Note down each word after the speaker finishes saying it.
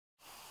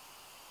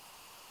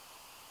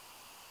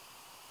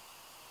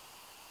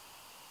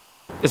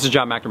This is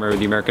John McNamara with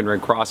the American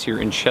Red Cross here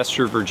in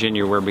Chester,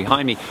 Virginia, where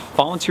behind me,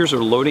 volunteers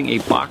are loading a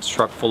box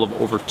truck full of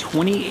over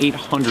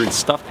 2,800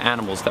 stuffed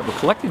animals that were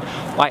collected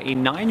by a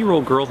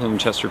 9-year-old girl in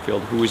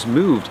Chesterfield who was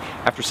moved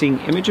after seeing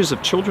images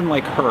of children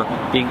like her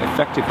being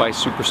affected by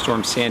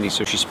Superstorm Sandy.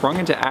 So she sprung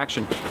into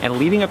action and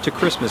leading up to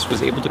Christmas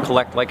was able to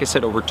collect, like I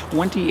said, over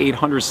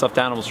 2,800 stuffed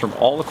animals from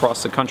all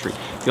across the country.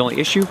 The only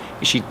issue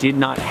is she did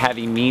not have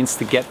a means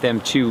to get them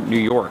to New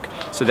York.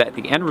 So that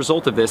the end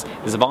result of this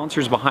is the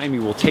volunteers behind me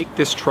will take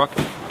this truck,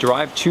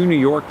 drive to New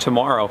York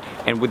tomorrow,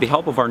 and with the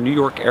help of our New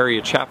York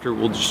area chapter,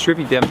 we'll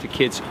distribute them to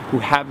kids who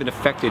have been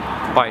affected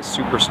by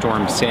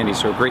Superstorm Sandy.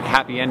 So a great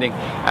happy ending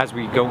as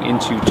we go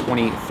into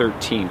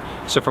 2013.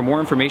 So for more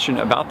information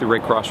about the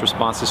Red Cross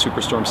response to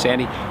Superstorm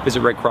Sandy,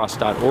 visit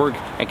redcross.org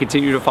and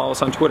continue to follow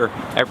us on Twitter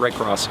at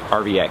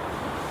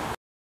RedCrossRVA.